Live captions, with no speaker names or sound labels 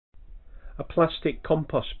A plastic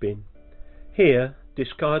compost bin. Here,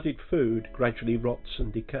 discarded food gradually rots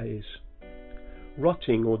and decays.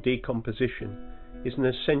 Rotting or decomposition is an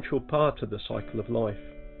essential part of the cycle of life.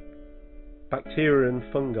 Bacteria and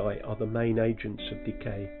fungi are the main agents of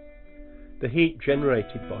decay. The heat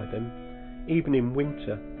generated by them, even in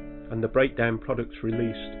winter, and the breakdown products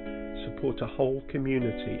released, support a whole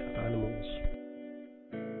community of animals.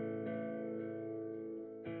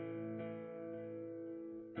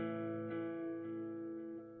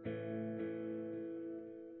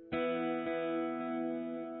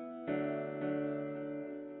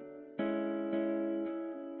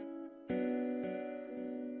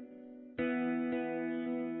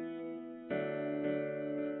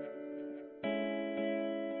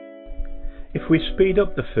 If we speed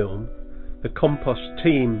up the film, the compost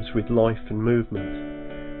teems with life and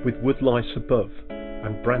movement, with woodlice above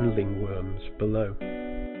and brandling worms below.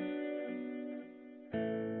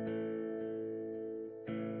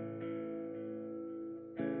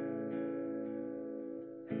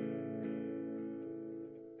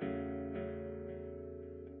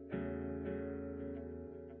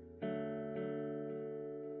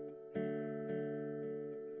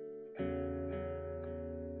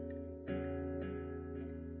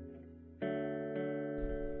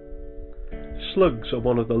 Slugs are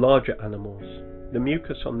one of the larger animals. The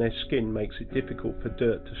mucus on their skin makes it difficult for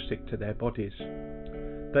dirt to stick to their bodies.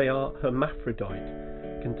 They are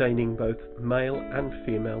hermaphrodite, containing both male and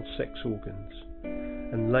female sex organs,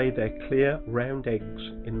 and lay their clear, round eggs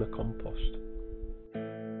in the compost.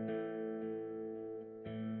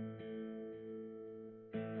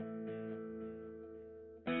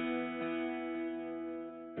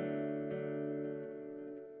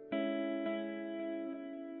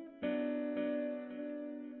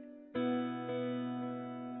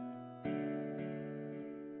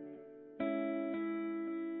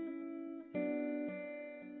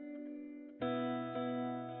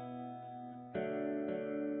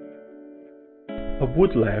 A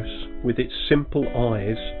woodlouse, with its simple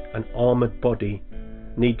eyes and armoured body,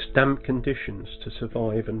 needs damp conditions to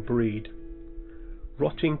survive and breed.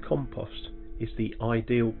 Rotting compost is the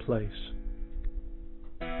ideal place.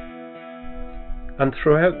 And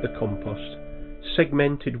throughout the compost,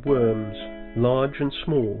 segmented worms, large and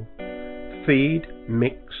small, feed,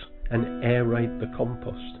 mix and aerate the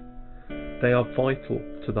compost. They are vital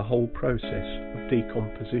to the whole process of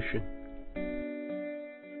decomposition.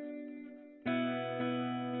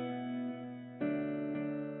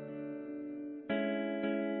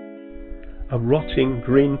 A rotting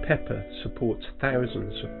green pepper supports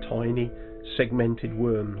thousands of tiny, segmented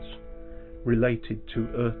worms, related to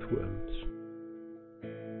earthworms.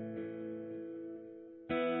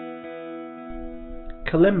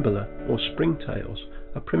 Collembola, or springtails,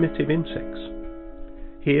 are primitive insects,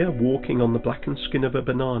 here walking on the blackened skin of a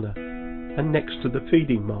banana and next to the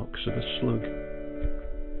feeding marks of a slug.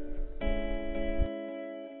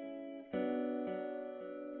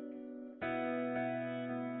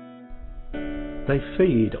 They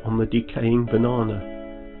feed on the decaying banana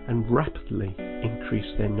and rapidly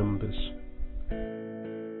increase their numbers.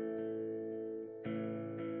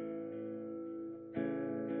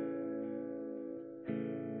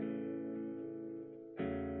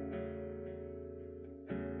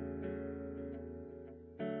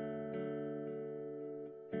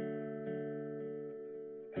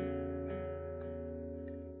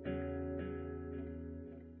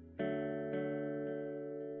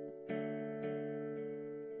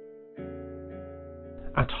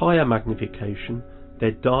 At higher magnification,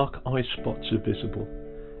 their dark eye spots are visible,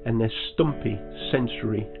 and their stumpy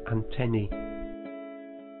sensory antennae.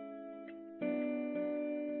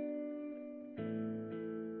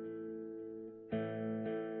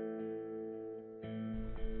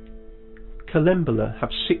 Collembola have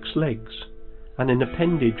 6 legs and an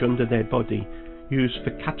appendage under their body used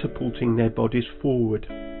for catapulting their bodies forward,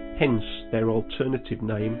 hence their alternative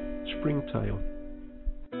name, springtail.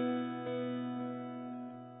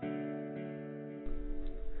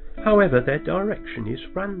 However, their direction is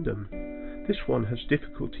random. This one has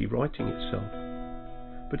difficulty righting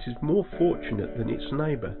itself, but is more fortunate than its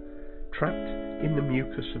neighbour, trapped in the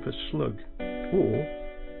mucus of a slug, or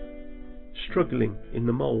struggling in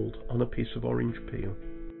the mould on a piece of orange peel.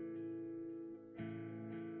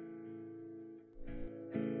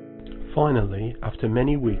 Finally, after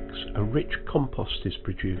many weeks, a rich compost is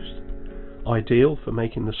produced, ideal for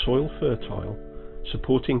making the soil fertile,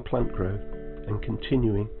 supporting plant growth and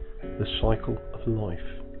continuing the cycle of life.